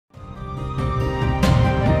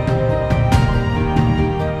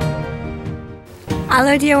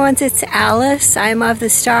Hello dear ones, it's Alice. I'm of the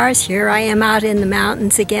stars. Here I am out in the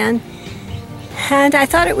mountains again. And I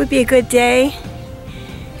thought it would be a good day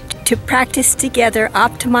to practice together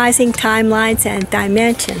optimizing timelines and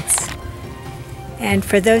dimensions. And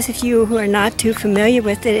for those of you who are not too familiar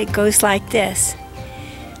with it, it goes like this.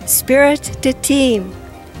 Spirit to team,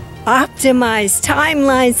 optimize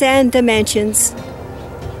timelines and dimensions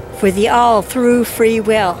for the all through free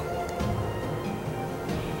will.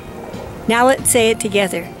 Now let's say it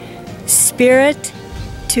together. Spirit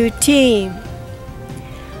to team,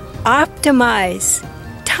 optimize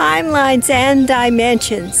timelines and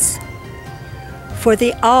dimensions for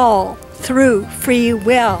the all through free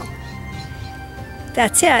will.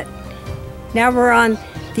 That's it. Now we're on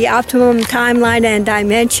the optimum timeline and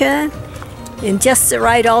dimension in just the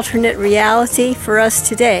right alternate reality for us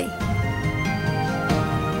today.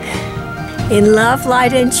 In love,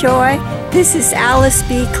 light, and joy, this is Alice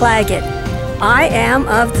B. Clagett. I am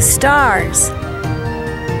of the stars.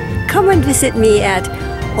 Come and visit me at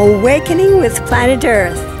Awakening with Planet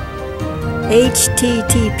Earth.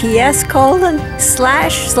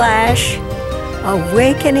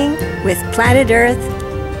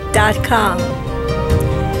 https://awakeningwithplanetearth.com.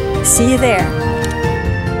 See you there.